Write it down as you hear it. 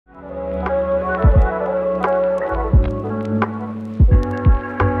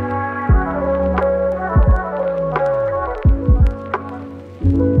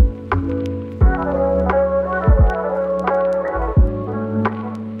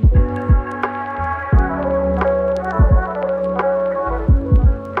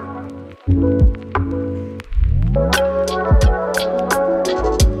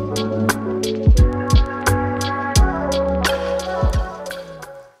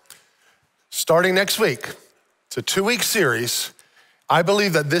starting next week. It's a 2-week series. I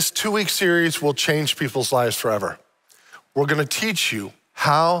believe that this 2-week series will change people's lives forever. We're gonna teach you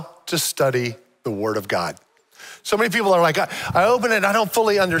how to study the Word of God. So many people are like, I open it, I don't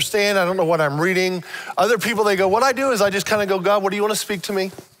fully understand, I don't know what I'm reading. Other people, they go, what I do is I just kind of go, God, what do you want to speak to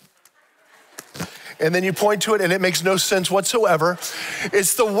me? And then you point to it and it makes no sense whatsoever.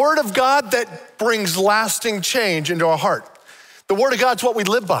 It's the Word of God that brings lasting change into our heart. The Word of God's what we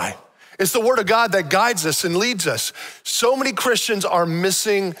live by. It's the Word of God that guides us and leads us. So many Christians are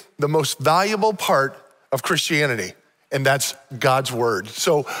missing the most valuable part of Christianity, and that's God's Word.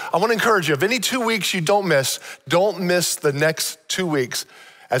 So I wanna encourage you, if any 2 weeks you don't miss the next 2 weeks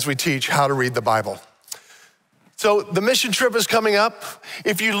as we teach how to read the Bible. So the mission trip is coming up.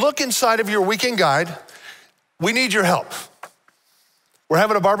 If you look inside of your weekend guide, we need your help. We're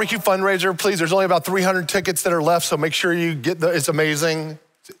having a barbecue fundraiser. Please, there's only about 300 tickets that are left, so make sure you get it's amazing.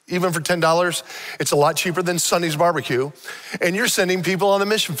 Even for $10, it's a lot cheaper than Sunday's barbecue. And you're sending people on the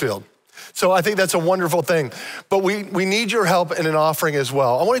mission field. So I think that's a wonderful thing. But we need your help in an offering as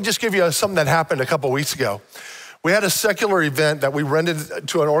well. I wanna just give you something that happened a couple weeks ago. We had a secular event that we rented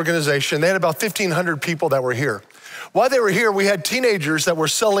to an organization. They had about 1,500 people that were here. While they were here, we had teenagers that were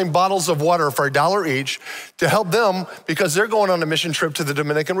selling bottles of water for $1 each to help them because they're going on a mission trip to the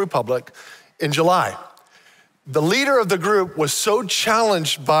Dominican Republic in July. The leader of the group was so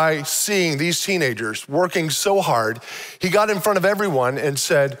challenged by seeing these teenagers working so hard, he got in front of everyone and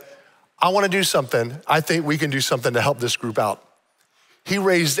said, I wanna do something. I think we can do something to help this group out. He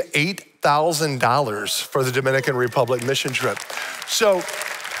raised $8,000 for the Dominican Republic mission trip. So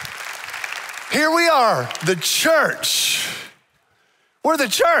here we are, the church. We're the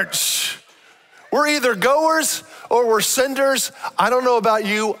church. We're either goers or we're senders. I don't know about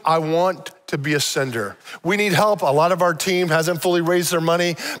you, I want to be a sender. We need help. A lot of our team hasn't fully raised their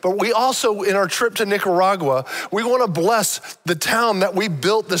money, but we also, in our trip to Nicaragua, we wanna bless the town that we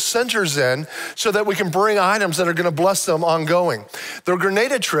built the centers in so that we can bring items that are gonna bless them ongoing. The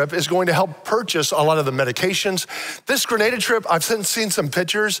Grenada trip is going to help purchase a lot of the medications. This Grenada trip, I've seen some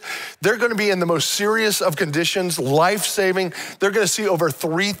pictures. They're gonna be in the most serious of conditions, life-saving. They're gonna see over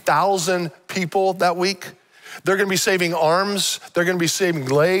 3,000 people that week. They're gonna be saving arms, they're gonna be saving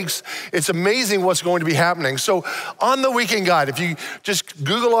legs. It's amazing what's going to be happening. So on the weekend guide, if you just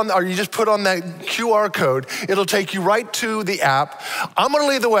Google or you just put on that QR code, it'll take you right to the app. I'm gonna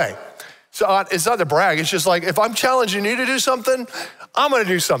lead the way. So it's not to brag, it's just like, if I'm challenging you to do something, I'm gonna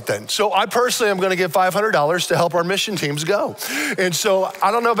do something. So I personally am gonna give $500 to help our mission teams go. And so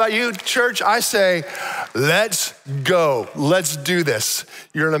I don't know about you, church, I say, let's go, let's do this.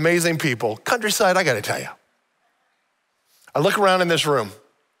 You're an amazing people. Countryside, I gotta tell you. I look around in this room,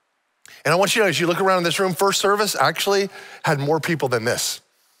 and I want you to know, as you look around in this room, first service actually had more people than this.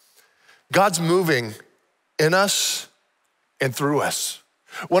 God's moving in us and through us.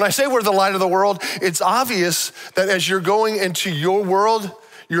 When I say we're the light of the world, it's obvious that as you're going into your world,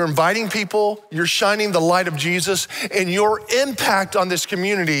 you're inviting people, you're shining the light of Jesus, and your impact on this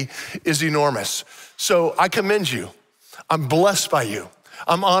community is enormous. So I commend you. I'm blessed by you.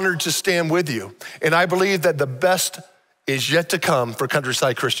 I'm honored to stand with you. And I believe that the best is yet to come for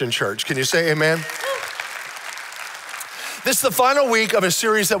Countryside Christian Church. Can you say amen? This is the final week of a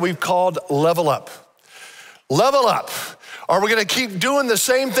series that we've called Level Up. Level Up. Are we gonna keep doing the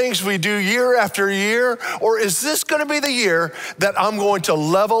same things we do year after year? Or is this gonna be the year that I'm going to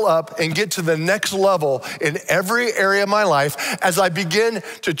level up and get to the next level in every area of my life as I begin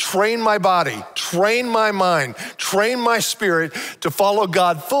to train my body, train my mind, train my spirit to follow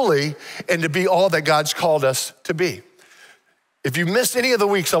God fully and to be all that God's called us to be? If you missed any of the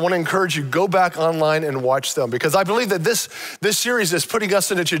weeks, I wanna encourage you, go back online and watch them, because I believe that this series is putting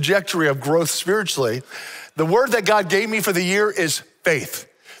us in a trajectory of growth spiritually. The word that God gave me for the year is faith.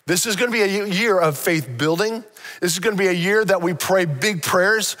 This is gonna be a year of faith building. This is gonna be a year that we pray big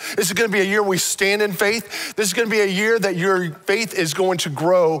prayers. This is gonna be a year we stand in faith. This is gonna be a year that your faith is going to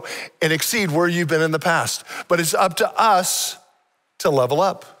grow and exceed where you've been in the past. But it's up to us to level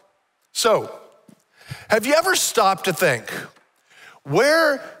up. So, have you ever stopped to think,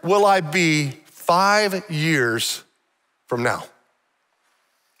 where will I be 5 years from now?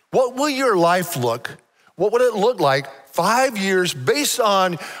 What will your life look? What would it look like 5 years based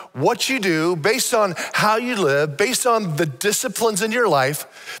on what you do, based on how you live, based on the disciplines in your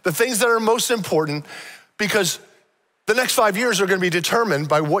life, the things that are most important, because the next 5 years are gonna be determined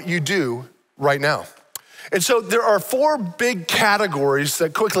by what you do right now. And so there are 4 big categories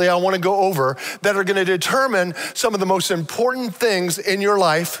that quickly I wanna go over that are gonna determine some of the most important things in your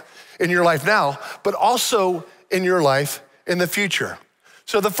life now, but also in your life in the future.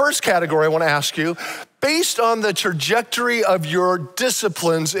 So the first category I want to ask you, based on the trajectory of your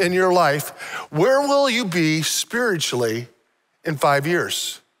disciplines in your life, where will you be spiritually in 5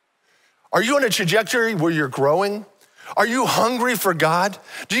 years? Are you on a trajectory where you're growing? Are you hungry for God?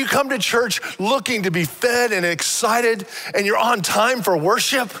 Do you come to church looking to be fed and excited and you're on time for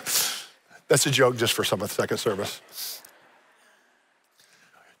worship? That's a joke just for some of the second service.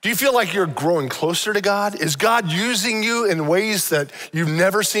 Do you feel like you're growing closer to God? Is God using you in ways that you've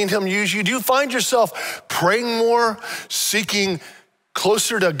never seen him use you? Do you find yourself praying more, seeking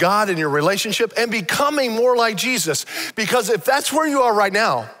closer to God in your relationship and becoming more like Jesus? Because if that's where you are right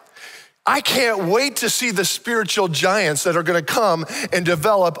now, I can't wait to see the spiritual giants that are gonna come and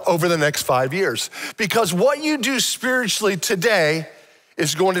develop over the next 5 years. Because what you do spiritually today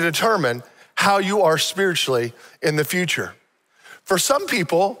is going to determine how you are spiritually in the future. For some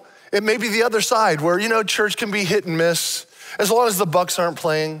people, it may be the other side where, church can be hit and miss as long as the Bucks aren't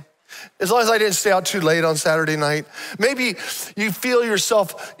playing, as long as I didn't stay out too late on Saturday night. Maybe you feel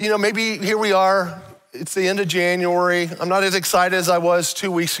yourself, maybe here we are, it's the end of January. I'm not as excited as I was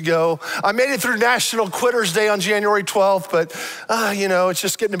 2 weeks ago. I made it through National Quitters Day on January 12th, but it's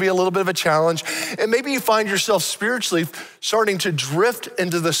just getting to be a little bit of a challenge. And maybe you find yourself spiritually starting to drift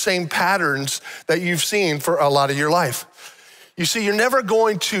into the same patterns that you've seen for a lot of your life. You see, you're never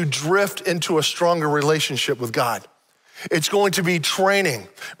going to drift into a stronger relationship with God. It's going to be training.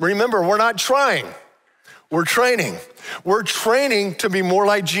 Remember, we're not trying, we're training. We're training to be more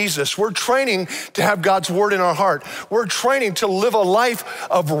like Jesus. We're training to have God's word in our heart. We're training to live a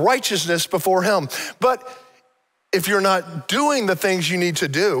life of righteousness before him. But if you're not doing the things you need to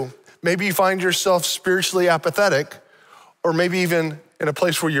do, maybe you find yourself spiritually apathetic, or maybe even in a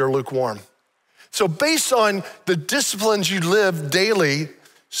place where you're lukewarm. So based on the disciplines you live daily,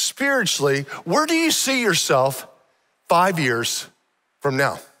 spiritually, where do you see yourself 5 years from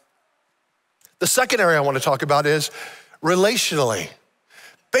now? The second area I want to talk about is relationally.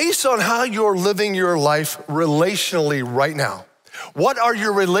 Based on how you're living your life relationally right now, what are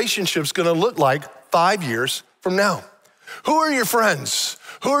your relationships gonna look like 5 years from now? Who are your friends?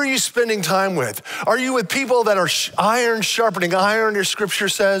 Who are you spending time with? Are you with people that are iron sharpening iron, your scripture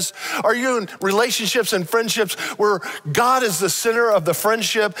says? Are you in relationships and friendships where God is the center of the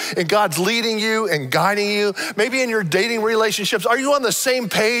friendship and God's leading you and guiding you? Maybe in your dating relationships, are you on the same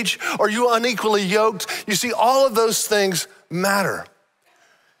page? Are you unequally yoked? You see, all of those things matter.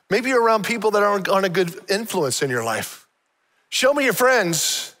 Maybe you're around people that aren't on a good influence in your life. Show me your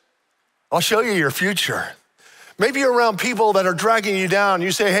friends, I'll show you your future. Maybe you're around people that are dragging you down.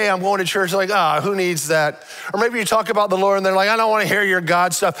 You say, hey, I'm going to church. They're like, who needs that? Or maybe you talk about the Lord and they're like, I don't want to hear your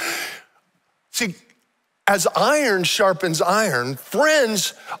God stuff. See, as iron sharpens iron,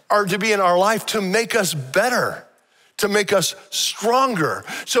 friends are to be in our life to make us better, to make us stronger.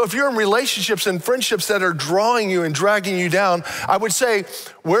 So if you're in relationships and friendships that are drawing you and dragging you down, I would say,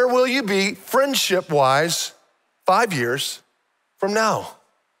 where will you be friendship-wise 5 years from now?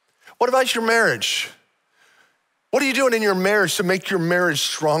 What about your marriage? What are you doing in your marriage to make your marriage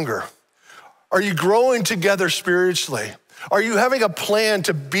stronger? Are you growing together spiritually? Are you having a plan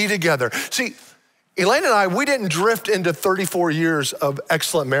to be together? See, Elaine and I, we didn't drift into 34 years of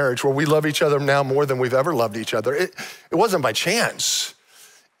excellent marriage where we love each other now more than we've ever loved each other. It wasn't by chance.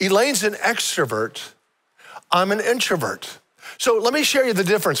 Elaine's an extrovert. I'm an introvert. So let me share you the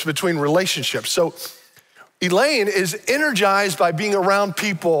difference between relationships. So Elaine is energized by being around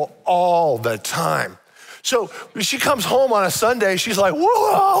people all the time. So when she comes home on a Sunday, she's like,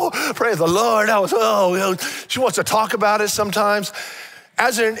 whoa, praise the Lord. She wants to talk about it sometimes.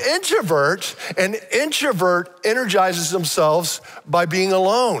 As an introvert energizes themselves by being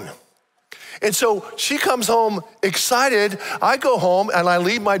alone. And so she comes home excited. I go home and I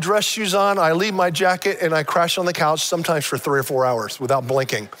leave my dress shoes on, I leave my jacket, and I crash on the couch sometimes for 3 or 4 hours without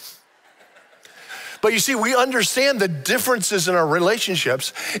blinking. But you see, we understand the differences in our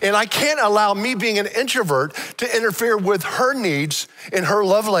relationships, and I can't allow me being an introvert to interfere with her needs and her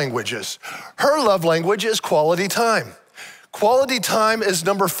love languages. Her love language is quality time. Quality time is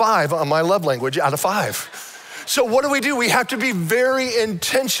number 5 on my love language out of 5. So what do? We have to be very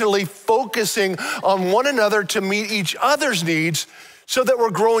intentionally focusing on one another to meet each other's needs so that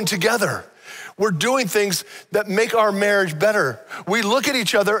we're growing together. We're doing things that make our marriage better. We look at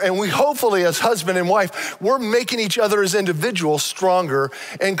each other and we hopefully, as husband and wife, we're making each other as individuals stronger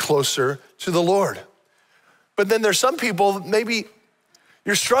and closer to the Lord. But then there's some people, maybe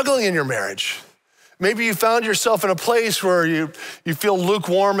you're struggling in your marriage. Maybe you found yourself in a place where you feel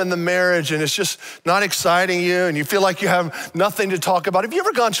lukewarm in the marriage and it's just not exciting you and you feel like you have nothing to talk about. Have you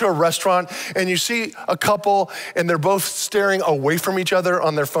ever gone to a restaurant and you see a couple and they're both staring away from each other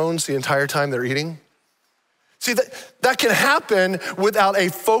on their phones the entire time they're eating? See, that can happen without a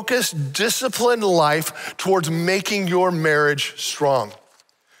focused, disciplined life towards making your marriage strong.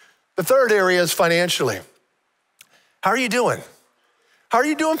 The third area is financially. How are you doing? How are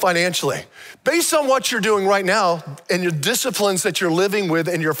you doing financially? Based on what you're doing right now and your disciplines that you're living with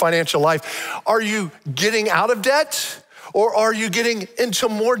in your financial life, are you getting out of debt or are you getting into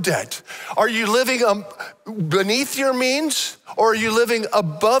more debt? Are you living beneath your means or are you living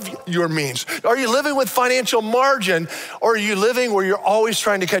above your means? Are you living with financial margin or are you living where you're always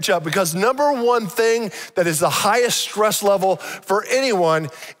trying to catch up? Because number one thing that is the highest stress level for anyone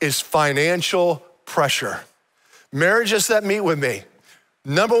is financial pressure. Marriages that meet with me,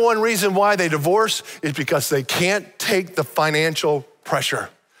 number one reason why they divorce is because they can't take the financial pressure.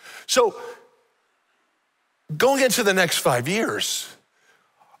 So going into the next 5 years,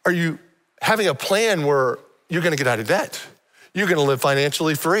 are you having a plan where you're gonna get out of debt? You're gonna live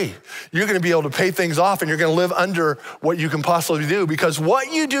financially free. You're gonna be able to pay things off and you're gonna live under what you can possibly do, because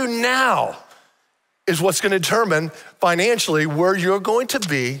what you do now is what's gonna determine financially where you're going to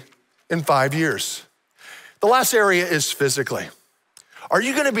be in 5 years. The last area is physically. Are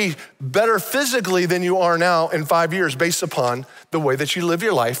you gonna be better physically than you are now in 5 years based upon the way that you live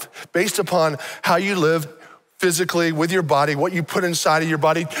your life, based upon how you live physically with your body, what you put inside of your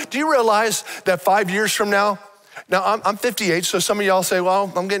body? Do you realize that 5 years from now I'm 58, so some of y'all say,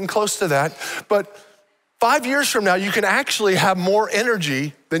 well, I'm getting close to that, but 5 years from now, you can actually have more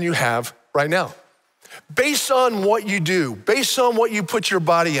energy than you have right now. Based on what you do, based on what you put your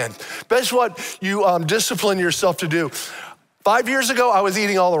body in, based on what you discipline yourself to do. 5 years ago, I was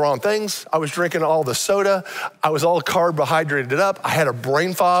eating all the wrong things. I was drinking all the soda. I was all carbohydrated up. I had a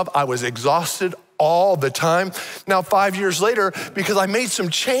brain fog. I was exhausted all the time. Now, 5 years later, because I made some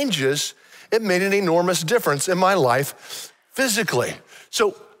changes, it made an enormous difference in my life physically.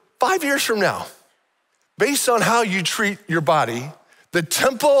 So 5 years from now, based on how you treat your body, the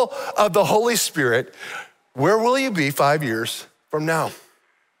temple of the Holy Spirit, where will you be 5 years from now?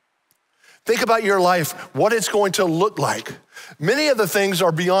 Think about your life, what it's going to look like. Many of the things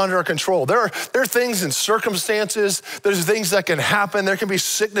are beyond our control. There are things and circumstances, there's things that can happen, there can be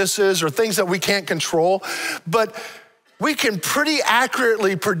sicknesses or things that we can't control, but we can pretty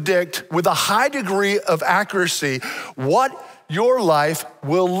accurately predict with a high degree of accuracy what your life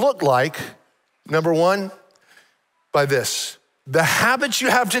will look like, number one, by this. The habits you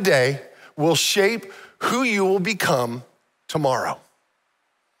have today will shape who you will become tomorrow.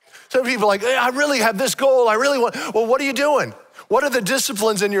 Some people are like, hey, I really have this goal, I really want, well, what are you doing? What are the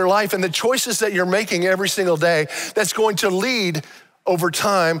disciplines in your life and the choices that you're making every single day that's going to lead over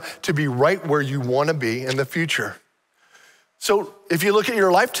time to be right where you wanna be in the future? So if you look at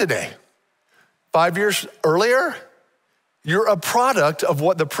your life today, 5 years earlier, you're a product of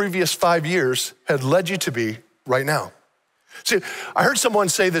what the previous 5 years had led you to be right now. See, I heard someone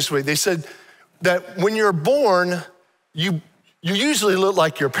say this way, they said that when you're born, you usually look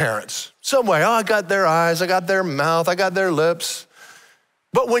like your parents. Some way, oh, I got their eyes, I got their mouth, I got their lips.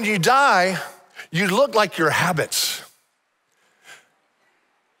 But when you die, you look like your habits.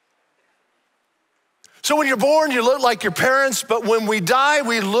 So when you're born, you look like your parents, but when we die,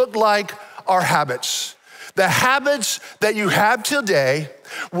 we look like our habits. The habits that you have today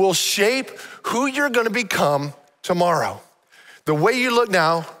will shape who you're gonna become tomorrow. The way you look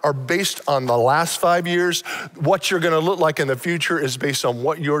now are based on the last 5 years. What you're gonna look like in the future is based on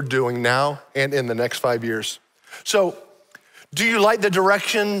what you're doing now and in the next 5 years. So, do you like the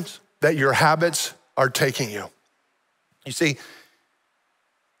direction that your habits are taking you? You see,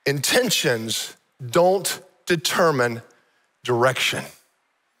 intentions don't determine direction.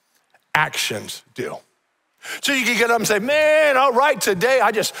 Actions do. So you can get up and say, man, all right, today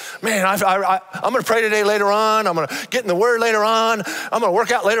I'm gonna pray today later on, I'm gonna get in the word later on, I'm gonna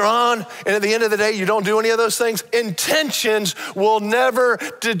work out later on, and at the end of the day, you don't do any of those things. Intentions will never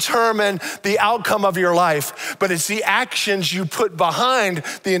determine the outcome of your life, but it's the actions you put behind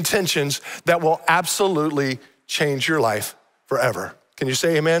the intentions that will absolutely change your life forever. Can you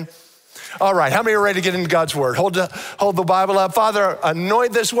say amen? All right, how many are ready to get into God's word? Hold the Bible up. Father,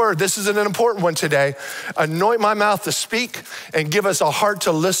 anoint this word. This is an important one today. Anoint my mouth to speak and give us a heart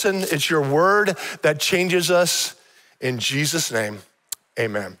to listen. It's your word that changes us. In Jesus' name,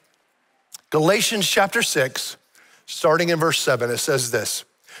 amen. Galatians chapter 6, starting in verse 7, it says this: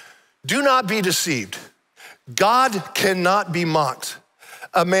 do not be deceived. God cannot be mocked.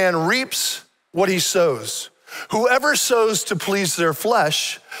 A man reaps what he sows. Whoever sows to please their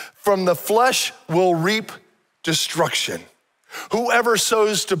flesh, from the flesh will reap destruction. Whoever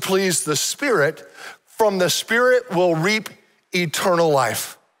sows to please the Spirit, from the Spirit will reap eternal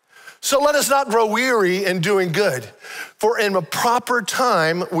life. So let us not grow weary in doing good, for in a proper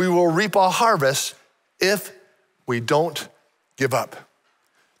time we will reap a harvest if we don't give up.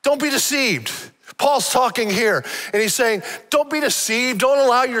 Don't be deceived. Paul's talking here, and he's saying, don't be deceived. Don't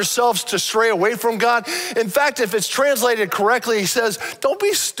allow yourselves to stray away from God. In fact, if it's translated correctly, he says, don't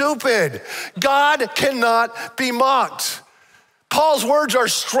be stupid. God cannot be mocked. Paul's words are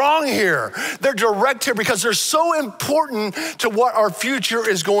strong here. They're direct here because they're so important to what our future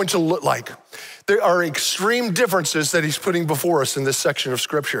is going to look like. There are extreme differences that he's putting before us in this section of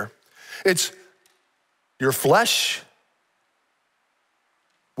scripture. It's your flesh,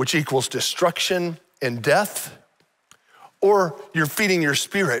 which equals destruction and death, or you're feeding your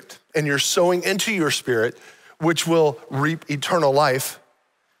spirit and you're sowing into your spirit, which will reap eternal life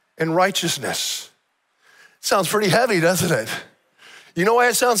and righteousness. Sounds pretty heavy, doesn't it? You know why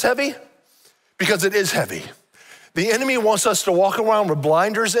it sounds heavy? Because it is heavy. The enemy wants us to walk around with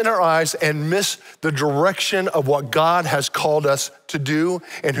blinders in our eyes and miss the direction of what God has called us to do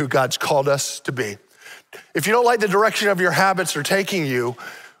and who God's called us to be. If you don't like the direction of your habits are taking you,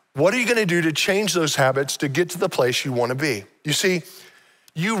 what are you gonna do to change those habits to get to the place you wanna be? You see,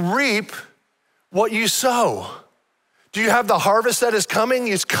 you reap what you sow. Do you have the harvest that is coming?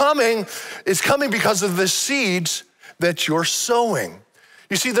 It's coming because of the seeds that you're sowing.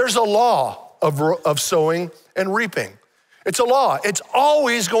 You see, there's a law of sowing and reaping. It's a law. It's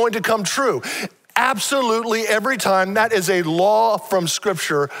always going to come true. Absolutely every time. That is a law from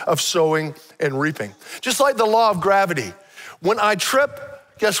scripture of sowing and reaping. Just like the law of gravity. When I trip,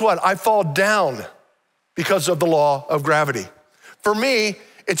 guess what? I fall down because of the law of gravity. For me,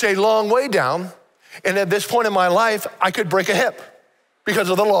 it's a long way down. And at this point in my life, I could break a hip because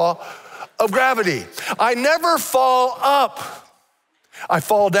of the law of gravity. I never fall up, I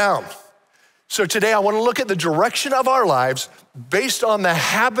fall down. So today I want to look at the direction of our lives based on the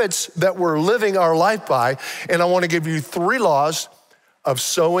habits that we're living our life by, and I want to give you 3 laws of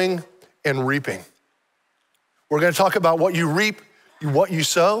sowing and reaping. We're going to talk about what you reap, what you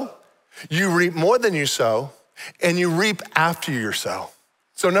sow. You reap more than you sow, and you reap after you sow.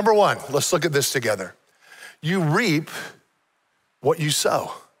 So number 1, let's look at this together. You reap what you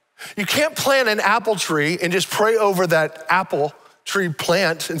sow. You can't plant an apple tree and just pray over that apple tree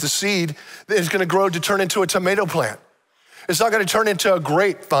plant into seed that is gonna grow to turn into a tomato plant. It's not gonna turn into a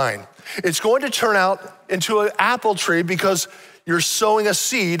grapevine. It's going to turn out into an apple tree because you're sowing a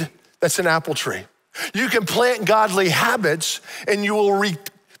seed that's an apple tree. You can plant godly habits and you will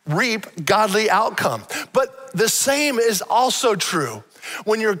reap godly outcome. But the same is also true.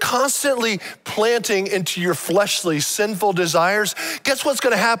 When you're constantly planting into your fleshly, sinful desires, guess what's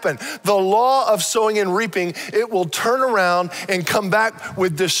gonna happen? The law of sowing and reaping, it will turn around and come back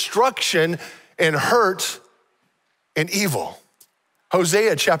with destruction and hurt and evil.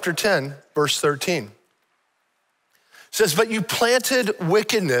 Hosea chapter 10, verse 13 says, but you planted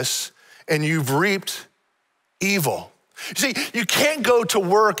wickedness and you've reaped evil. You see, you can't go to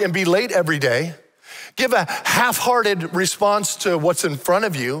work and be late every day, give a half-hearted response to what's in front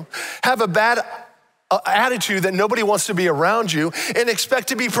of you, have a bad attitude that nobody wants to be around you, and expect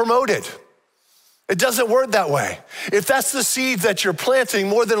to be promoted. It doesn't work that way. If that's the seed that you're planting,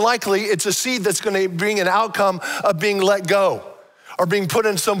 more than likely it's a seed that's gonna bring an outcome of being let go or being put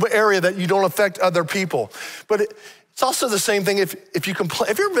in some area that you don't affect other people. But it's also the same thing if you complain.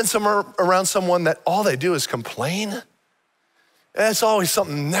 Have you ever been somewhere around someone that all they do is complain? It's always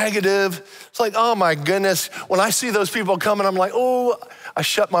something negative. It's like, oh my goodness. When I see those people coming, I'm like, oh, I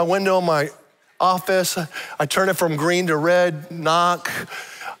shut my window in my office. I turn it from green to red, knock.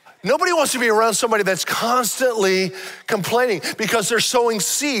 Nobody wants to be around somebody that's constantly complaining because they're sowing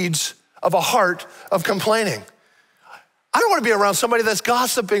seeds of a heart of complaining. I don't want to be around somebody that's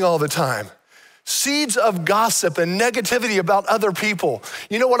gossiping all the time. Seeds of gossip and negativity about other people.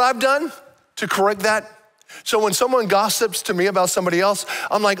 You know what I've done to correct that? So when someone gossips to me about somebody else,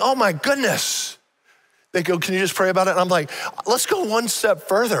 I'm like, oh my goodness. They go, can you just pray about it? And I'm like, let's go one step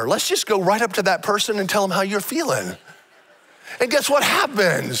further. Let's just go right up to that person and tell them how you're feeling. And guess what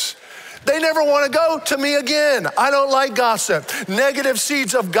happens? They never want to go to me again. I don't like gossip. Negative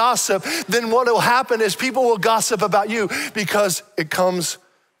seeds of gossip, then what will happen is people will gossip about you because it comes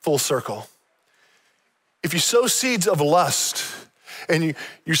full circle. If you sow seeds of lust, and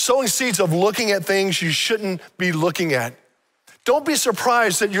you're sowing seeds of looking at things you shouldn't be looking at, don't be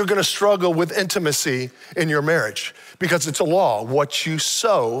surprised that you're gonna struggle with intimacy in your marriage because it's a law. What you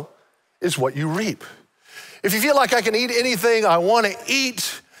sow is what you reap. If you feel like I can eat anything I want to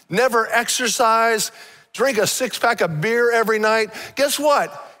eat, never exercise, drink a 6-pack of beer every night, guess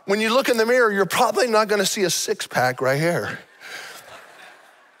what? When you look in the mirror, you're probably not gonna see a 6-pack right here.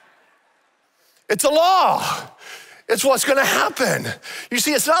 It's a law. It's what's gonna happen. You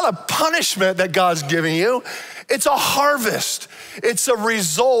see, it's not a punishment that God's giving you. It's a harvest. It's a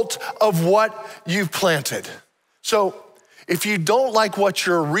result of what you've planted. So if you don't like what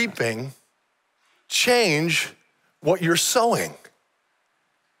you're reaping, change what you're sowing.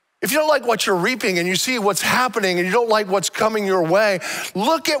 If you don't like what you're reaping and you see what's happening and you don't like what's coming your way,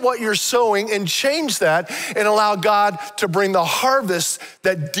 look at what you're sowing and change that and allow God to bring the harvest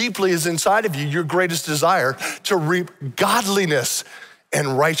that deeply is inside of you, your greatest desire, to reap godliness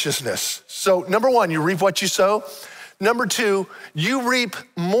and righteousness. So number one, you reap what you sow. Number two, you reap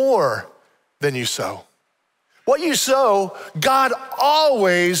more than you sow. What you sow, God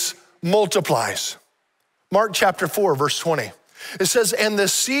always multiplies. Mark chapter 4, verse 20. It says, and the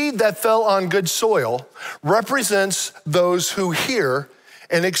seed that fell on good soil represents those who hear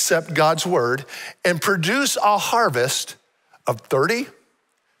and accept God's word and produce a harvest of 30,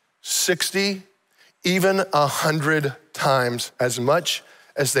 60, even 100 times as much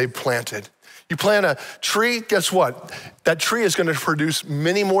as they planted. You plant a tree, guess what? That tree is gonna produce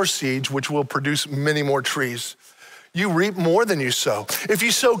many more seeds, which will produce many more trees. You reap more than you sow. If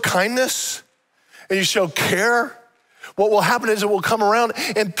you sow kindness and you show care, what will happen is it will come around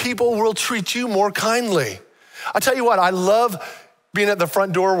and people will treat you more kindly. I tell you what, I love being at the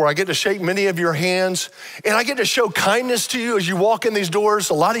front door where I get to shake many of your hands and I get to show kindness to you as you walk in these doors.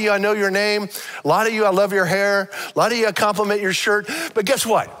 A lot of you, I know your name. A lot of you, I love your hair. A lot of you, I compliment your shirt. But guess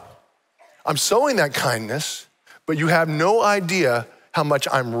what? I'm sowing that kindness, but you have no idea how much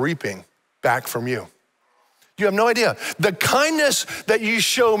I'm reaping back from you. You have no idea. The kindness that you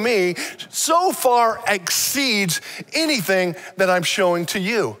show me so far exceeds anything that I'm showing to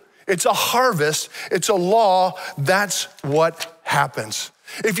you. It's a harvest, it's a law, that's what happens.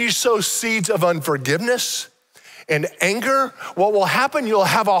 If you sow seeds of unforgiveness and anger, what will happen, you'll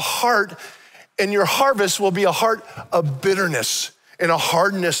have a heart, and your harvest will be a heart of bitterness and a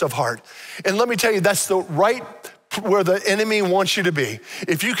hardness of heart. And let me tell you, that's the right where the enemy wants you to be.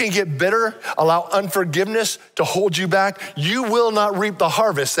 If you can get bitter, allow unforgiveness to hold you back, you will not reap the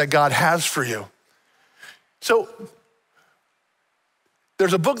harvest that God has for you. So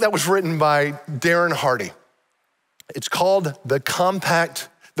there's a book that was written by Darren Hardy. It's called The Compound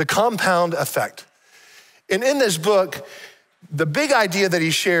Effect. And in this book, the big idea that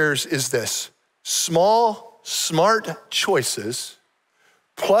he shares is this: small, smart choices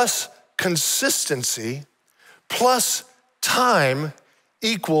plus consistency plus time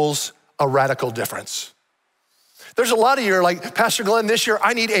equals a radical difference. There's a lot of you are like, Pastor Glenn, this year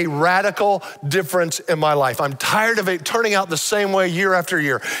I need a radical difference in my life. I'm tired of it turning out the same way year after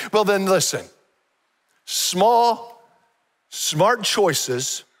year. Well then listen, small, smart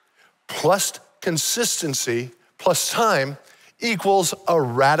choices plus consistency plus time equals a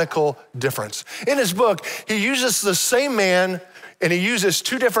radical difference. In his book, he uses the same man and he uses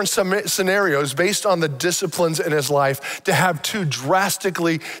two different scenarios based on the disciplines in his life to have two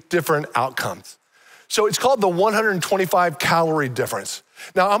drastically different outcomes. So it's called the 125 calorie difference.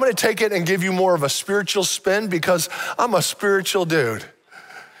 Now I'm gonna take it and give you more of a spiritual spin because I'm a spiritual dude.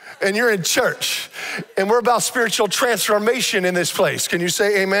 And you're in church, and we're about spiritual transformation in this place. Can you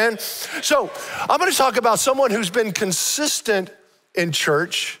say amen? So I'm gonna talk about someone who's been consistent in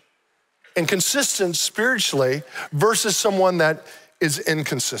church and consistent spiritually versus someone that is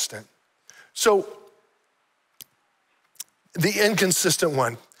inconsistent. So the inconsistent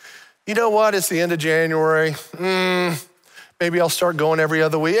one, you know what, it's the end of January. Maybe I'll start going every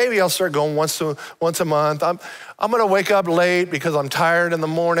other week. Maybe I'll start going once a month. I'm gonna wake up late because I'm tired in the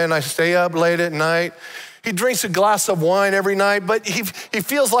morning. I stay up late at night. He drinks a glass of wine every night, but he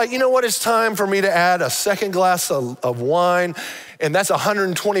feels like, you know what, it's time for me to add a second glass of wine, and that's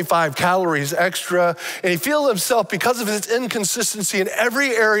 125 calories extra. And he feels himself, because of his inconsistency in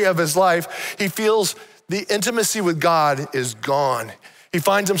every area of his life, he feels the intimacy with God is gone. He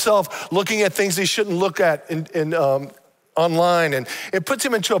finds himself looking at things he shouldn't look at online, and it puts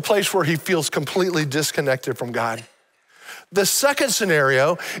him into a place where he feels completely disconnected from God. The second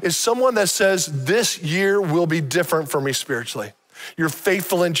scenario is someone that says, this year will be different for me spiritually. You're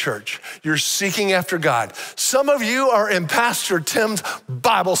faithful in church. You're seeking after God. Some of you are in Pastor Tim's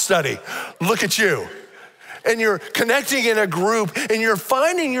Bible study. Look at you. and you're connecting in a group and you're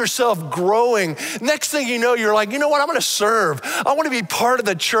finding yourself growing. Next thing you know, you're like, you know what, I'm gonna serve. I wanna be part of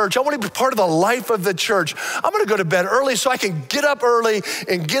the church. I wanna be part of the life of the church. I'm gonna go to bed early so I can get up early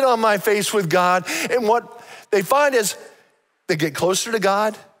and get on my face with God. And what they find is they get closer to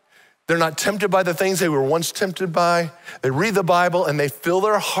God. They're not tempted by the things they were once tempted by. They read the Bible and they fill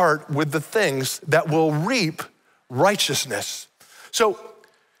their heart with the things that will reap righteousness. So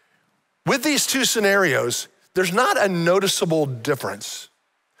with these two scenarios, there's not a noticeable difference.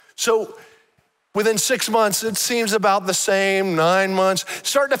 So within 6 months, it seems about the same, 9 months,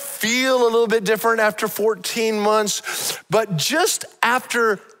 starting to feel a little bit different after 14 months. But just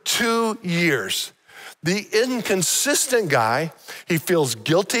after 2 years, the inconsistent guy, he feels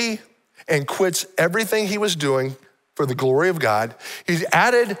guilty and quits everything he was doing for the glory of God. He's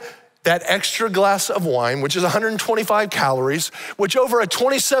added that extra glass of wine, which is 125 calories, which over a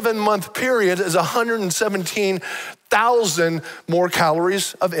 27-month period is 117,000 more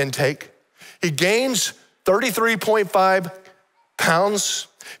calories of intake. He gains 33.5 pounds,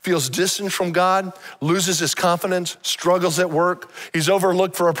 feels distant from God, loses his confidence, struggles at work. He's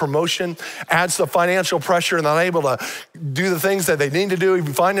overlooked for a promotion, adds the financial pressure and not able to do the things that they need to do.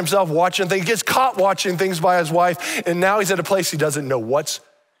 He finds himself watching things, gets caught watching things by his wife, and now he's at a place he doesn't know what's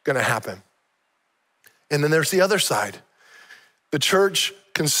gonna happen. And then there's the other side, the church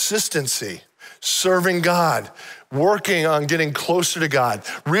consistency, serving God, working on getting closer to God,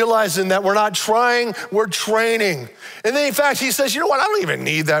 realizing that we're not trying, we're training. And then in fact, he says, you know what, I don't even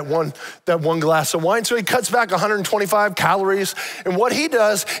need that one glass of wine. So he cuts back 125 calories. And what he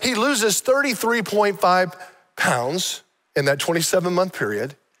does, he loses 33.5 pounds in that 27-month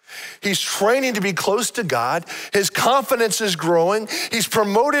period. He's training to be close to God. His confidence is growing. He's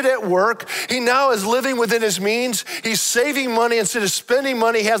promoted at work. He now is living within his means. He's saving money instead of spending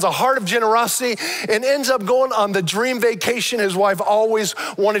money. He has a heart of generosity and ends up going on the dream vacation his wife always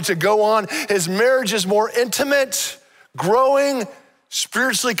wanted to go on. His marriage is more intimate, growing,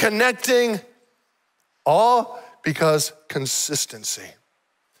 spiritually connecting, all because consistency.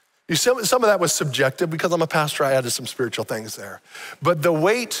 Some of that was subjective because I'm a pastor, I added some spiritual things there. But the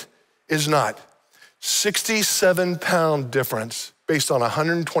weight is not. 67-pound difference based on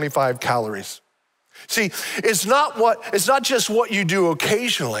 125 calories. See, it's not just what you do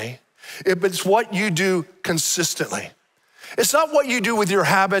occasionally, it's what you do consistently. It's not what you do with your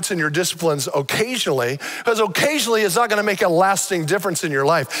habits and your disciplines occasionally, because occasionally it's not gonna make a lasting difference in your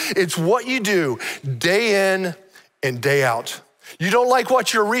life. It's what you do day in and day out. You don't like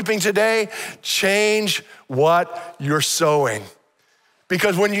what you're reaping today? Change what you're sowing.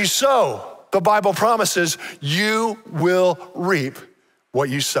 Because when you sow, the Bible promises you will reap what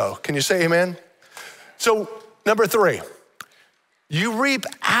you sow. Can you say amen? So number 3, you reap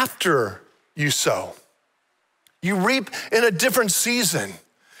after you sow. You reap in a different season.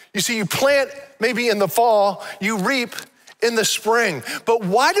 You see, you plant maybe in the fall, you reap in the spring. But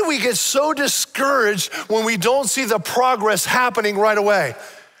why do we get so discouraged when we don't see the progress happening right away?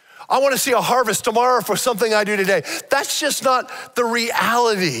 I want to see a harvest tomorrow for something I do today. That's just not the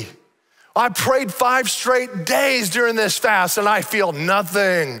reality. I prayed 5 straight days during this fast and I feel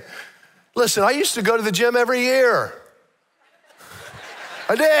nothing. Listen, I used to go to the gym every year.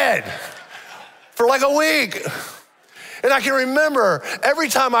 I did, for like a week. And I can remember every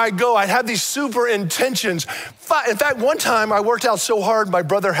time I go, I'd have these super intentions. In fact, one time I worked out so hard, my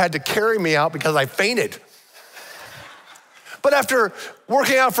brother had to carry me out because I fainted. But after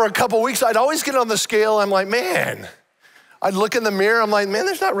working out for a couple weeks, I'd always get on the scale. I'm like, man, I'd look in the mirror. I'm like, man,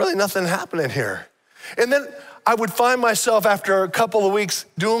 there's not really nothing happening here. And then I would find myself after a couple of weeks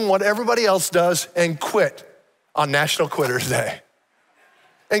doing what everybody else does and quit on National Quitters Day.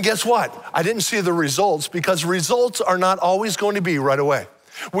 And guess what? I didn't see the results because results are not always going to be right away.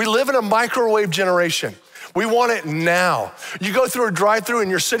 We live in a microwave generation. We want it now. You go through a drive-through and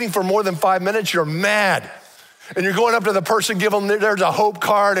you're sitting for more than 5 minutes, you're mad. And you're going up to the person, give them, there's a hope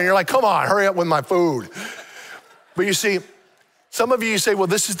card, and you're like, come on, hurry up with my food. But you see, some of you say, well,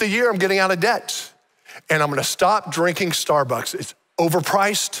 this is the year I'm getting out of debt. And I'm gonna stop drinking Starbucks. It's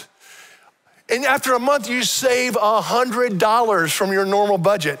overpriced. And after a month, you save $100 from your normal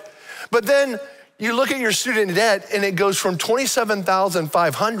budget. But then you look at your student debt and it goes from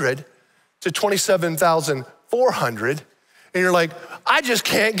 $27,500 to $27,400. And you're like, I just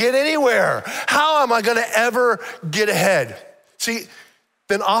can't get anywhere. How am I gonna ever get ahead? See,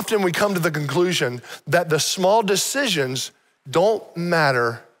 then often we come to the conclusion that the small decisions don't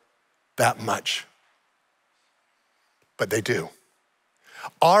matter that much. But they do.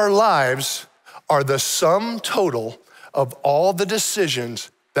 Our lives are the sum total of all the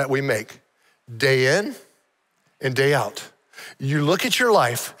decisions that we make day in and day out. You look at your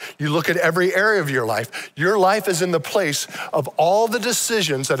life, you look at every area of your life is in the place of all the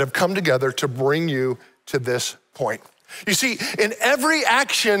decisions that have come together to bring you to this point. You see, in every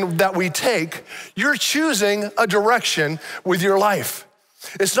action that we take, you're choosing a direction with your life.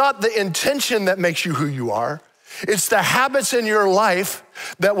 It's not the intention that makes you who you are. It's the habits in your life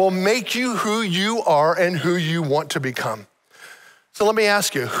that will make you who you are and who you want to become. So let me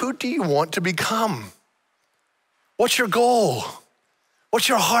ask you, who do you want to become? What's your goal? What's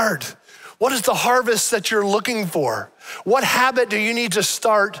your heart? What is the harvest that you're looking for? What habit do you need to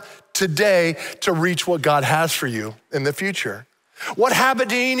start today to reach what God has for you in the future? What habit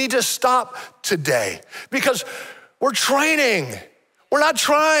do you need to stop today? Because we're training. We're not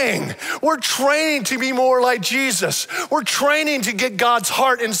trying. We're training to be more like Jesus. We're training to get God's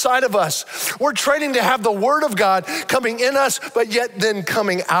heart inside of us. We're training to have the word of God coming in us, but yet then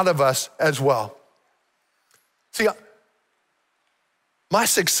coming out of us as well. See, my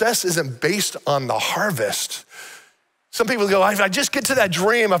success isn't based on the harvest. Some people go, if I just get to that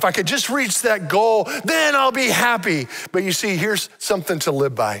dream, if I could just reach that goal, then I'll be happy. But you see, here's something to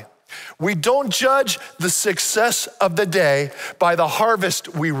live by. We don't judge the success of the day by the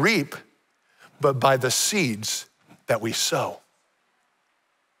harvest we reap, but by the seeds that we sow.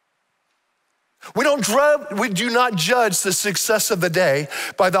 We do not judge the success of the day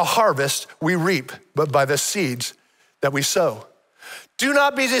by the harvest we reap, but by the seeds that we sow. Do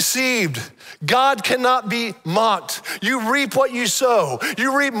not be deceived. God cannot be mocked. You reap what you sow.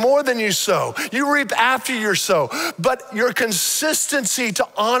 You reap more than you sow. You reap after you sow. But your consistency to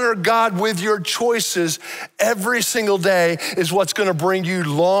honor God with your choices every single day is what's going to bring you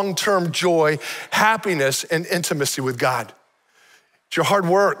long-term joy, happiness, and intimacy with God. It's your hard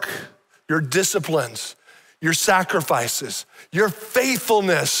work, your disciplines, your sacrifices, your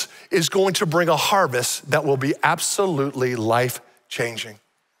faithfulness is going to bring a harvest that will be absolutely life-changing.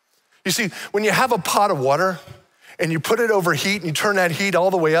 You see, when you have a pot of water and you put it over heat and you turn that heat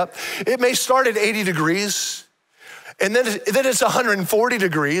all the way up, it may start at 80 degrees and then it's 140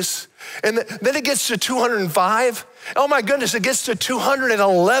 degrees and then it gets to 205. Oh my goodness, it gets to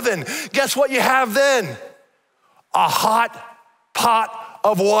 211. Guess what you have then? A hot pot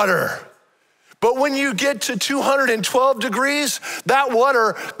of water. But when you get to 212 degrees, that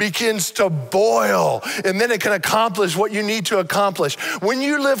water begins to boil, and then it can accomplish what you need to accomplish. When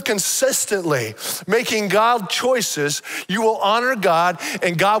you live consistently, making God choices, you will honor God,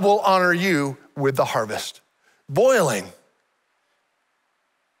 and God will honor you with the harvest. Boiling.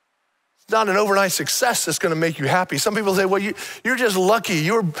 It's not an overnight success that's gonna make you happy. Some people say, well, you're just lucky.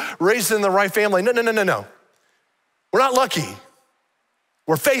 You were raised in the right family. No. We're not lucky.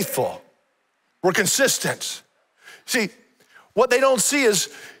 We're faithful. We're consistent. See, what they don't see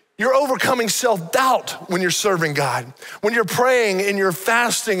is you're overcoming self-doubt when you're serving God. When you're praying and you're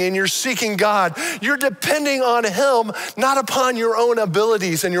fasting and you're seeking God, you're depending on Him, not upon your own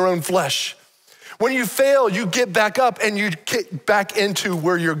abilities and your own flesh. When you fail, you get back up and you get back into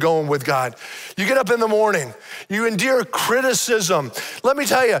where you're going with God. You get up in the morning, you endure criticism. Let me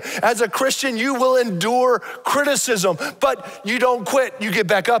tell you, as a Christian, you will endure criticism, but you don't quit. You get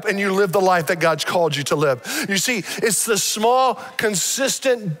back up and you live the life that God's called you to live. You see, it's the small,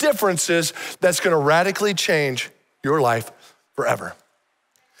 consistent differences that's gonna radically change your life forever.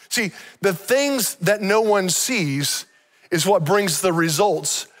 See, the things that no one sees is what brings the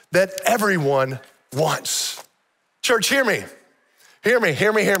results that everyone wants. Church, hear me. Hear me.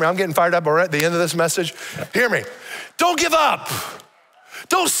 I'm getting fired up already at the end of this message. Hear me. Don't give up.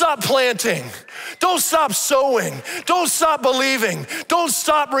 Don't stop planting. Don't stop sowing. Don't stop believing. Don't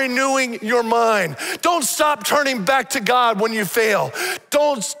stop renewing your mind. Don't stop turning back to God when you fail.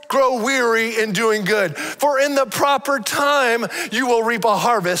 Don't grow weary in doing good. For in the proper time, you will reap a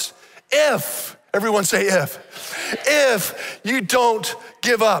harvest if, everyone say if you don't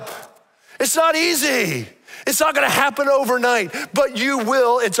give up. It's not easy. It's not gonna happen overnight, but you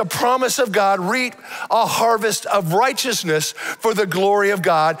will, it's a promise of God, reap a harvest of righteousness for the glory of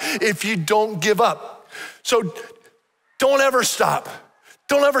God if you don't give up. So don't ever stop.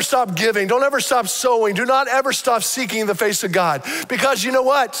 Don't ever stop giving. Don't ever stop sowing. Do not ever stop seeking the face of God. Because you know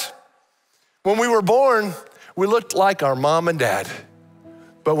what? When we were born, we looked like our mom and dad.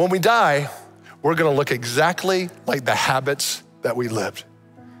 But when we die, we're gonna look exactly like the habits that we lived.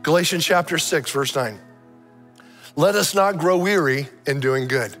 Galatians chapter 6, verse 9. Let us not grow weary in doing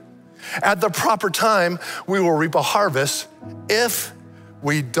good. At the proper time, we will reap a harvest if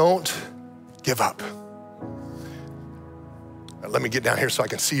we don't give up. Now, let me get down here so I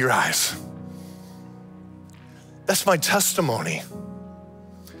can see your eyes. That's my testimony.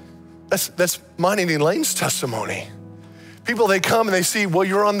 That's mine and Elaine's testimony. People, they come and they see, well,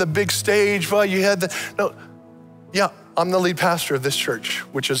 you're on the big stage. Well, you had no. Yeah, I'm the lead pastor of this church,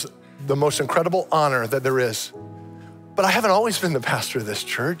 which is the most incredible honor that there is. But I haven't always been the pastor of this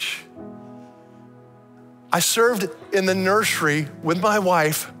church. I served in the nursery with my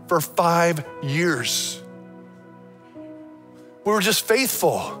wife for 5 years. We were just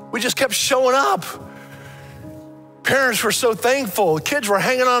faithful. We just kept showing up. Parents were so thankful. Kids were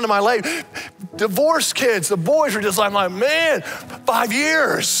hanging on to my leg. Divorced kids, the boys were just like, man, 5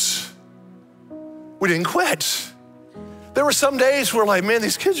 years. We didn't quit. There were some days where like, man,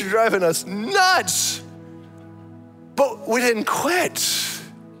 these kids are driving us nuts. But we didn't quit.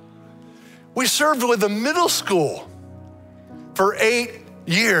 We served with the middle school for 8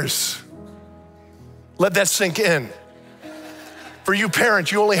 years. Let that sink in. For you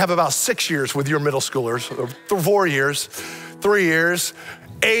parents, you only have about 6 years with your middle schoolers, or 4 years, 3 years,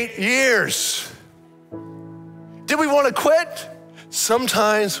 8 years. Did we want to quit?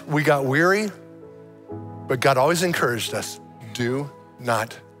 Sometimes we got weary, but God always encouraged us, do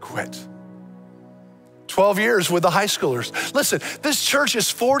not quit. 12 years with the high schoolers. Listen, this church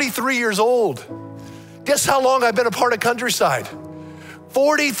is 43 years old. Guess how long I've been a part of Countryside?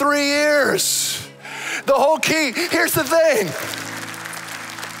 43 years. The whole key, here's the thing.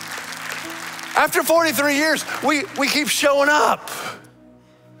 After 43 years, we keep showing up.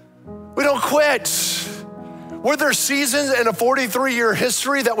 We don't quit. Were there seasons in a 43-year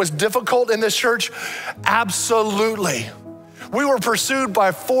history that was difficult in this church? Absolutely. We were pursued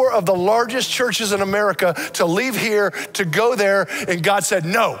by 4 of the largest churches in America to leave here, to go there, and God said,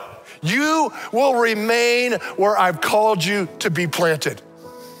 no, you will remain where I've called you to be planted.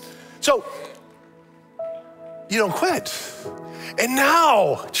 So, you don't quit. And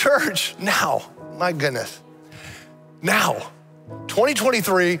now, church, now, my goodness, now,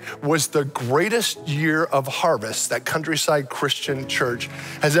 2023 was the greatest year of harvest that Countryside Christian Church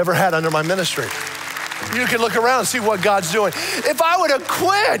has ever had under my ministry. You can look around and see what God's doing. If I would have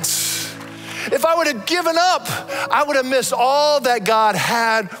quit, if I would have given up, I would have missed all that God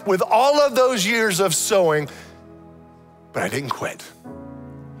had with all of those years of sowing, but I didn't quit.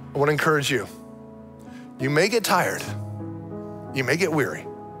 I want to encourage you. You may get tired. You may get weary.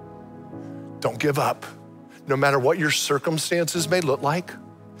 Don't give up. No matter what your circumstances may look like,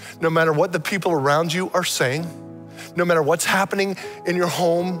 no matter what the people around you are saying, no matter what's happening in your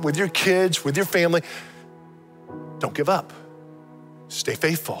home, with your kids, with your family, don't give up. Stay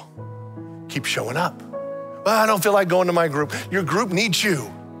faithful. Keep showing up. Well, I don't feel like going to my group. Your group needs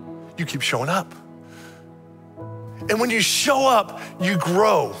you. You keep showing up. And when you show up, you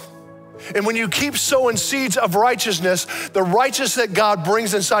grow. And when you keep sowing seeds of righteousness, the righteousness that God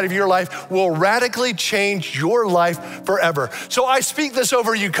brings inside of your life will radically change your life forever. So I speak this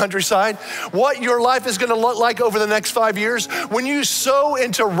over you, Countryside. What your life is gonna look like over the next 5 years, when you sow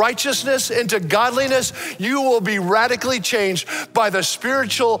into righteousness, into godliness, you will be radically changed by the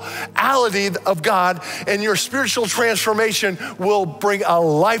spirituality of God, and your spiritual transformation will bring a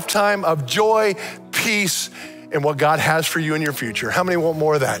lifetime of joy, peace, and what God has for you in your future. How many want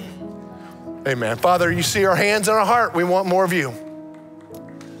more of that? Amen. Father, you see our hands and our heart. We want more of you.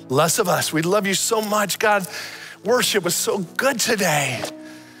 Less of us. We love you so much. God, worship was so good today.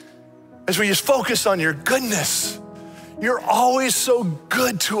 As we just focus on your goodness, you're always so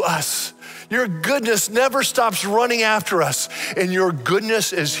good to us. Your goodness never stops running after us. And your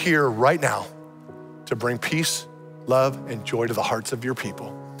goodness is here right now to bring peace, love, and joy to the hearts of your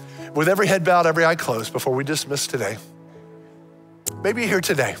people. With every head bowed, every eye closed, before we dismiss today, maybe you're here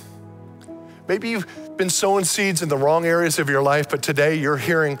today. Maybe you've been sowing seeds in the wrong areas of your life, but today you're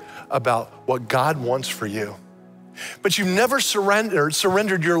hearing about what God wants for you. But you've never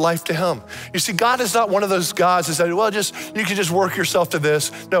surrendered your life to him. You see, God is not one of those gods that say, well, you can just work yourself to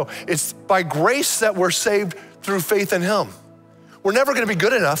this. No, it's by grace that we're saved through faith in him. We're never gonna be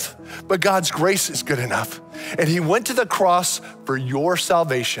good enough, but God's grace is good enough. And he went to the cross for your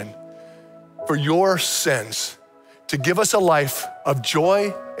salvation, for your sins, to give us a life of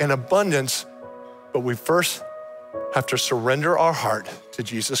joy and abundance. But we first have to surrender our heart to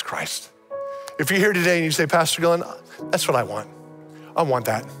Jesus Christ. If you're here today and you say, Pastor Glenn, that's what I want. I want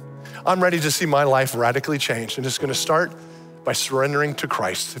that. I'm ready to see my life radically changed. And it's gonna start by surrendering to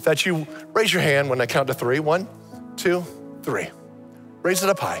Christ. If that's you, raise your hand when I count to 3. 1, 2, 3. Raise it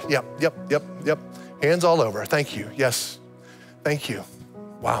up high. Yep. Hands all over. Thank you. Yes. Thank you.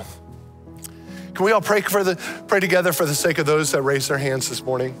 Wow. Can we all pray together for the sake of those that raised their hands this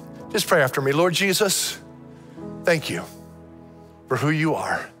morning? Just pray after me. Lord Jesus, thank you for who you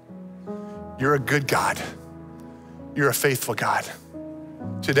are. You're a good God. You're a faithful God.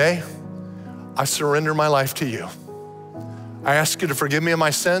 Today, I surrender my life to you. I ask you to forgive me of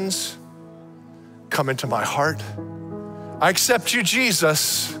my sins. Come into my heart. I accept you,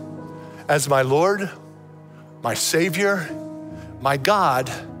 Jesus, as my Lord, my Savior, my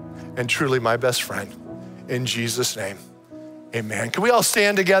God, and truly my best friend. In Jesus' name, amen. Can we all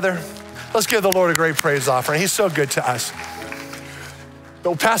stand together? Let's give the Lord a great praise offering. He's so good to us.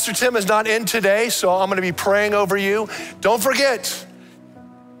 But Pastor Tim is not in today, so I'm gonna be praying over you. Don't forget,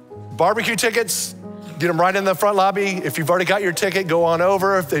 barbecue tickets, get them right in the front lobby. If you've already got your ticket, go on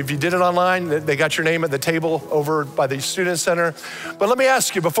over. If you did it online, they got your name at the table over by the Student Center. But let me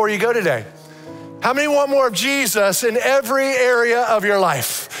ask you before you go today, how many want more of Jesus in every area of your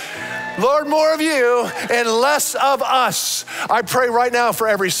life? Lord, more of you and less of us. I pray right now for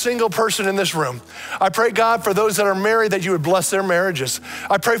every single person in this room. I pray, God, for those that are married, that you would bless their marriages.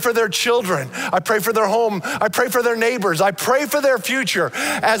 I pray for their children. I pray for their home. I pray for their neighbors. I pray for their future.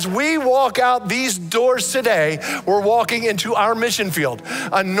 As we walk out these doors today, we're walking into our mission field.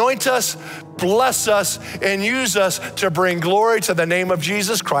 Anoint us, bless us, and use us to bring glory to the name of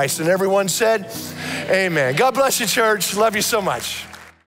Jesus Christ. And everyone said, amen. God bless you, church. Love you so much.